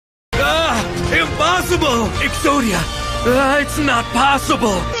possible! Exodia! It's not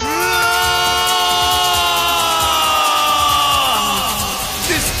possible!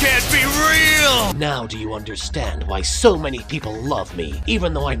 This can't be real! Now do you understand why so many people love me,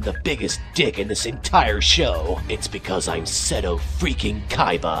 even though I'm the biggest dick in this entire show? It's because I'm Seto freaking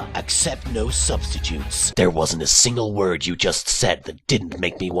Kaiba. Accept no substitutes. There wasn't a single word you just said that didn't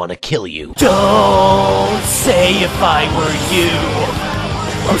make me want to kill you. Don't say if I were you,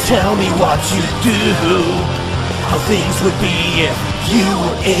 or tell me what you'd do. How things would be if you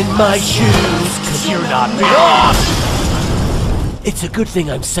were in my shoes, 'cause you're not me. It's a good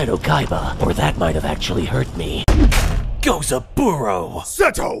thing I'm Seto Kaiba, or that might have actually hurt me. Gozaburo!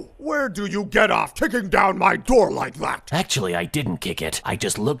 Seto, where do you get off kicking down my door like that? Actually, I didn't kick it. I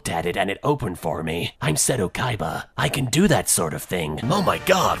just looked at it and it opened for me. I'm Seto Kaiba. I can do that sort of thing. Oh my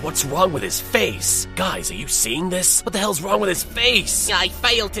god, what's wrong with his face? Guys, are you seeing this? What the hell's wrong with his face? I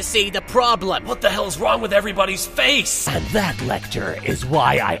fail to see the problem. What the hell's wrong with everybody's face? And that, Lecter, is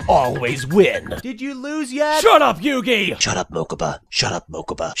why I always win. Did you lose yet? Shut up, Yugi! Shut up, Mokuba. Shut up,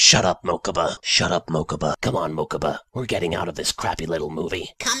 Mokuba. Shut up, Mokuba. Shut up, Mokuba. Come on, Mokuba. We're getting out of this crappy little movie.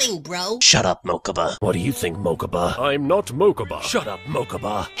 Coming, bro. Shut up, Mokuba. What do you think, Mokuba? I'm not Mokuba. Shut up,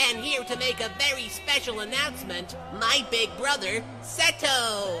 Mokuba. And here to make a very special announcement, my big brother,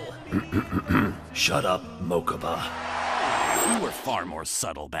 Seto. Shut up, Mokuba. You were far more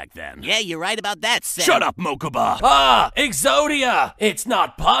subtle back then. Yeah, you're right about that, Seto. Shut up, Mokuba! Ah, Exodia! It's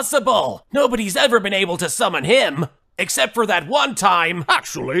not possible! Nobody's ever been able to summon him! Except for that one time!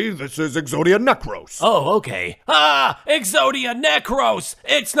 Actually, this is Exodia Necros. Oh, okay. Ah! Exodia Necros!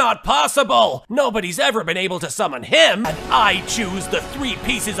 It's not possible! Nobody's ever been able to summon him, and I choose the 3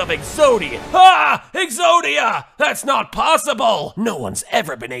 pieces of Exodia! Ah! Exodia! That's not possible! No one's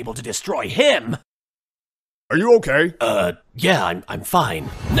ever been able to destroy him! Are you okay? Yeah, I'm fine.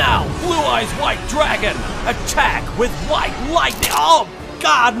 Now, Blue Eyes White Dragon! Attack with White Lightning! Oh!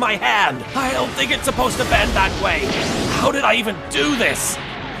 God, my hand! I don't think it's supposed to bend that way! How did I even do this?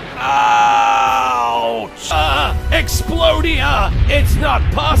 Ouch! Explodia! It's not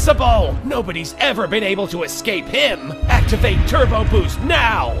possible! Nobody's ever been able to escape him! Activate Turbo Boost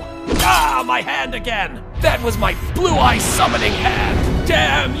now! Ah, my hand again! That was my Blue Eye summoning hand!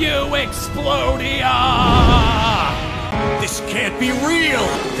 Damn you, Explodia! This can't be real!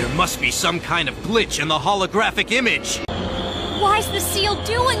 There must be some kind of glitch in the holographic image! Why's the seal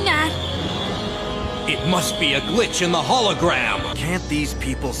doing that? It must be a glitch in the hologram! Can't these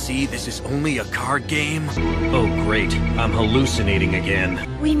people see this is only a card game? Oh great, I'm hallucinating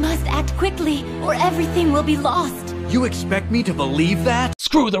again. We must act quickly, or everything will be lost. You expect me to believe that?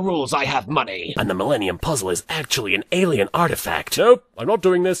 Screw the rules, I have money! And the Millennium Puzzle is actually an alien artifact. Nope, I'm not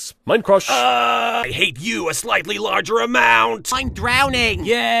doing this. Mind crush. I hate you a slightly larger amount! I'm drowning.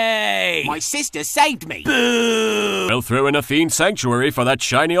 Yay! My sister saved me. Boo! We'll throw in a Fiend Sanctuary for that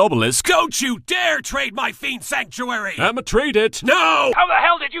shiny obelisk. Don't you dare trade my Fiend Sanctuary! I'ma trade it. No! How the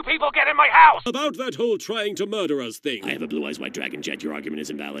hell did you people get in my house? About that whole trying to murder us thing. I have a Blue Eyes White Dragon jet. Your argument is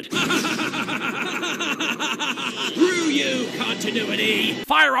invalid. Screw you, continuity!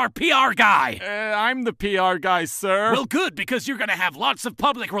 Fire our PR guy! I'm the PR guy, sir. Well, good, because you're gonna have lots of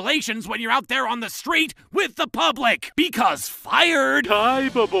public relations when you're out there on the street with the public! Because fired!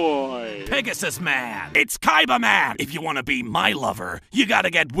 Kaiba boy. Pegasus Man! It's Kaiba Man! If you want to be my lover, you gotta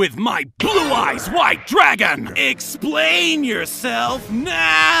get with my Blue Eyes White Dragon! Explain yourself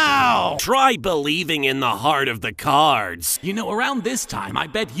now! Try believing in the heart of the cards. You know, around this time, I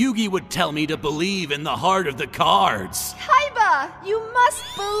bet Yugi would tell me to believe in the heart of the cards. Kaiba, you must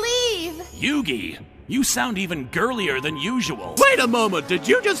believe. Yugi, you sound even girlier than usual. Wait a moment, did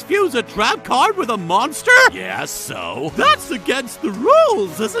you just fuse a trap card with a monster? Yeah, so? That's against the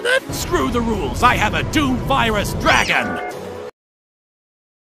rules, isn't it? Screw the rules, I have a Doom Virus Dragon!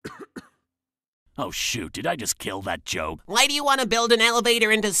 Oh shoot, did I just kill that joke? Why do you want to build an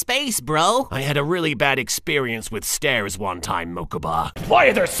elevator into space, bro? I had a really bad experience with stairs one time, Mokuba. Why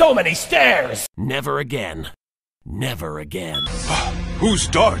are there so many stairs? Never again. Never again. Who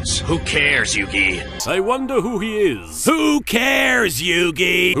starts? Who cares, Yugi? I wonder who he is. Who cares,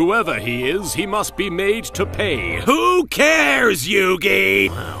 Yugi? Whoever he is, he must be made to pay. Who cares, Yugi?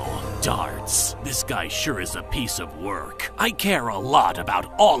 Wow. Darts. This guy sure is a piece of work. I care a lot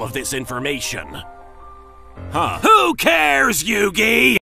about all of this information. Huh. Who cares, Yugi?